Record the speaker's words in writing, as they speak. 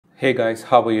Hey guys,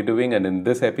 how are you doing? And in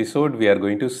this episode, we are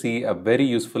going to see a very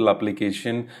useful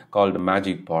application called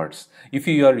MagicPods. If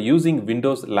you are using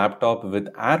Windows laptop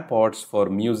with AirPods for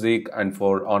music and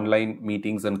for online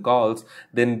meetings and calls,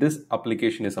 then this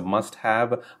application is a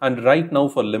must-have. And right now,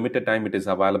 for limited time, it is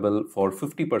available for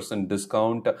 50%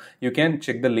 discount. You can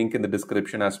check the link in the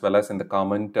description as well as in the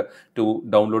comment to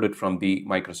download it from the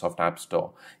Microsoft App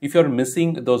Store. If you're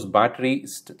missing those battery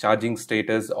charging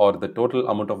status or the total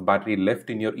amount of battery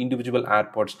left in your individual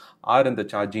AirPods are in the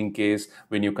charging case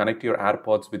when you connect your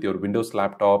AirPods with your Windows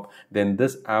laptop, then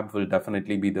this app will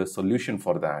definitely be the solution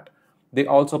for that. They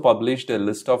also published a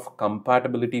list of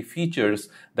compatibility features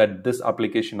that this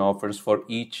application offers for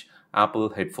each Apple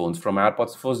headphones, from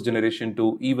AirPods first generation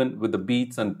to even with the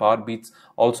Beats and Power Beats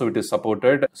also it is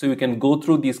supported. So you can go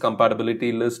through these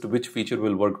compatibility list, which feature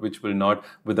will work, which will not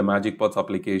with the MagicPods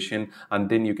application, and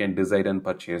then you can decide and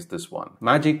purchase this one.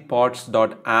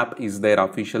 MagicPods.app is their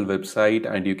official website,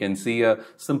 and you can see a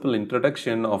simple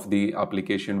introduction of the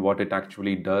application, what it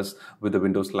actually does with the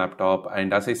Windows laptop.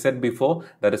 And as I said before,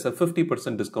 there is a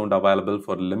 50% discount available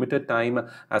for limited time.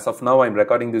 As of now, I'm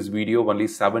recording this video, only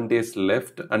 7 days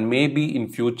left, and maybe in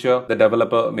future the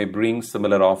developer may bring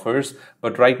similar offers,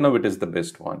 but right now it is the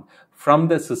best one. From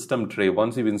the system tray,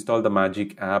 once you install the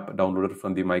Magic app downloaded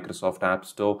from the Microsoft App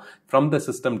Store, from the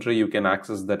system tray you can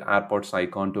access that AirPods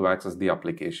icon to access the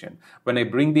application. When I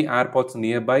bring the AirPods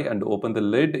nearby and open the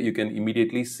lid, you can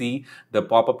immediately see the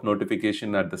pop-up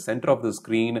notification at the center of the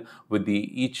screen with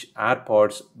each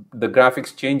AirPods. The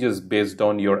graphics changes based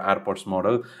on your AirPods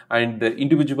model and the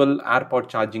individual AirPod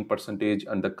charging percentage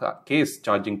and the case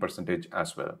charging percentage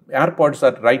as well. AirPods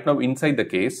are right now inside the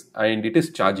case and it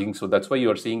is charging, so that's why you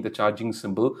are seeing the charging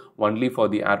symbol only for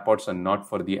the AirPods and not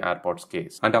for the AirPods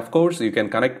case. And of course, you can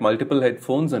connect multiple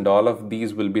headphones and all of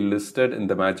these will be listed in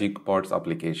the MagicPods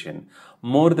application.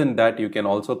 More than that, you can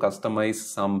also customize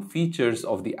some features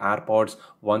of the AirPods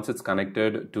once it's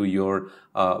connected to your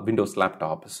Windows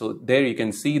laptop. So there you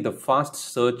can see the fast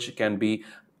search can be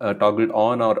toggled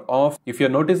on or off. If you're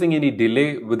noticing any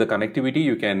delay with the connectivity,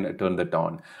 you can turn that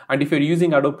on. And if you're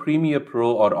using Adobe Premiere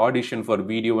Pro or Audition for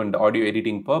video and audio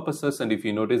editing purposes, and if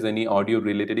you notice any audio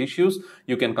related issues,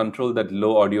 you can control that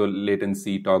low audio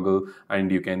latency toggle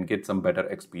and you can get some better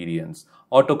experience.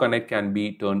 Auto connect can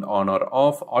be turned on or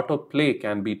off. Auto play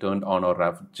can be turned on or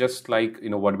off, just like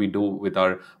what we do with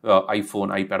our iPhone,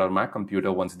 iPad or Mac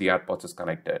computer once the AirPods is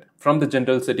connected. From the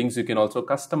general settings, you can also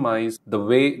customize the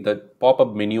way the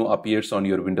pop-up menu appears on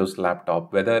your Windows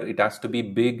laptop, whether it has to be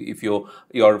big. If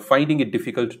you're finding it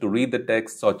difficult to read the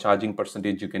text or charging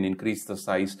percentage, you can increase the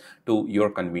size to your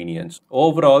convenience.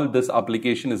 Overall, this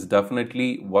application is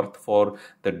definitely worth for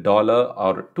the $1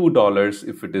 or $2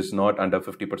 if it is not under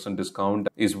 50% discount,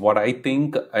 is what I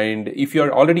think. And if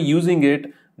you're already using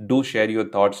it, do share your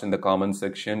thoughts in the comment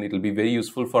section. It will be very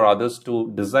useful for others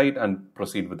to decide and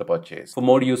proceed with the purchase. For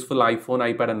more useful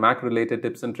iPhone, iPad and Mac related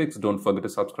tips and tricks, don't forget to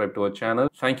subscribe to our channel.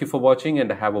 Thank you for watching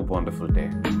and have a wonderful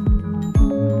day.